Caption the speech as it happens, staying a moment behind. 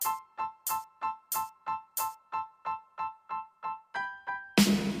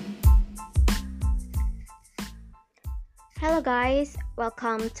Hello guys,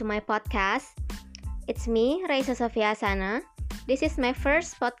 welcome to my podcast. It's me, Raisa Sofia Sana. This is my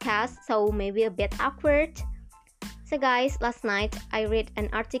first podcast, so maybe a bit awkward. So guys, last night I read an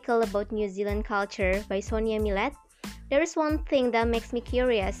article about New Zealand culture by Sonia Millet. There is one thing that makes me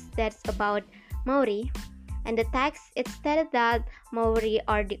curious, that's about Maori. And the text, it stated that Maori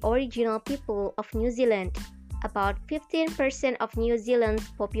are the original people of New Zealand. About 15% of New Zealand's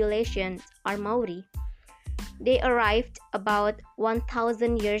population are Maori. They arrived about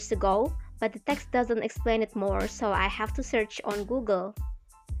 1,000 years ago, but the text doesn't explain it more, so I have to search on Google.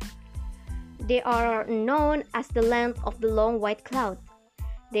 They are known as the land of the long white cloud.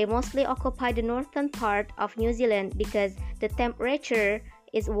 They mostly occupy the northern part of New Zealand because the temperature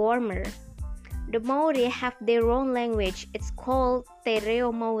is warmer. The Maori have their own language, it's called Te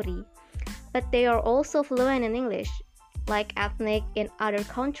Reo Maori, but they are also fluent in English. Like ethnic in other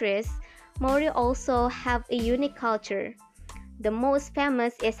countries, Maori also have a unique culture. The most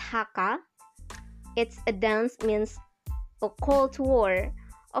famous is Haka. It's a dance means a call to war.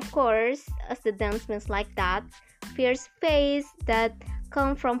 Of course, as the dance means like that, fierce face that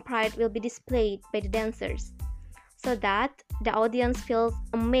come from pride will be displayed by the dancers, so that the audience feels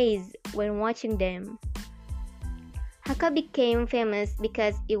amazed when watching them. Haka became famous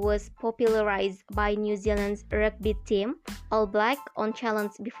because it was popularized by New Zealand's rugby team, All Black, on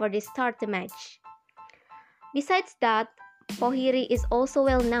challenge before they start the match. Besides that, Pohiri is also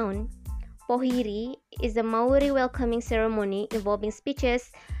well known. Pohiri is a Maori welcoming ceremony involving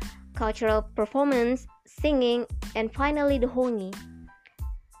speeches, cultural performance, singing, and finally the hongi.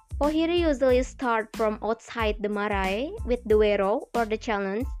 Pohiri usually start from outside the marae with the wero or the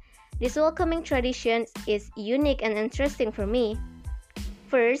challenge. This welcoming tradition is unique and interesting for me.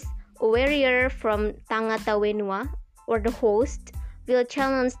 First, a warrior from Tangata Wenua, or the host, will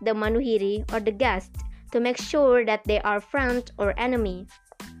challenge the manuhiri or the guest to make sure that they are friend or enemy.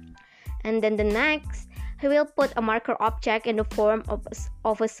 And then the next, he will put a marker object in the form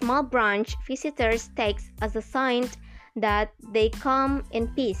of a small branch visitors takes as a sign that they come in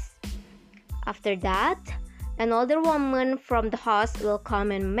peace. After that, an older woman from the house will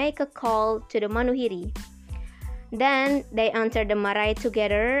come and make a call to the manuhiri. Then they enter the marae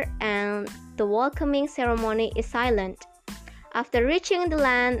together and the welcoming ceremony is silent. After reaching the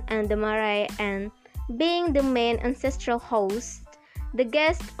land and the marae and being the main ancestral host, the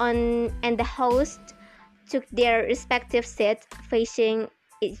guest and the host took their respective seats facing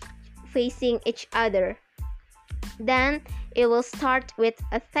each other. Then it will start with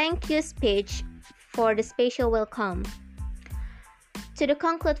a thank you speech for the special welcome. To the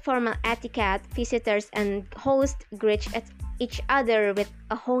conclude formal etiquette, visitors and hosts greet each other with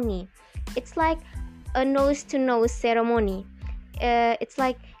a hongi. It's like a nose-to-nose ceremony. It's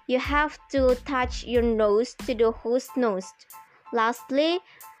like you have to touch your nose to the host's nose. Lastly,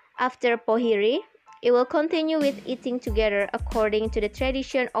 after pohiri, it will continue with eating together according to the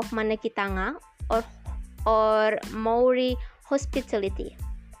tradition of manakitanga or Maori hospitality.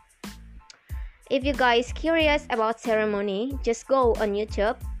 If you guys curious about ceremony, just go on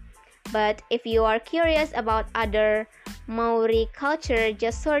YouTube. But if you are curious about other Maori culture,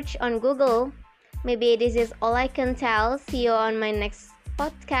 just search on Google. Maybe this is all I can tell. See you on my next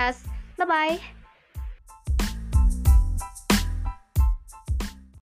podcast. Bye-bye.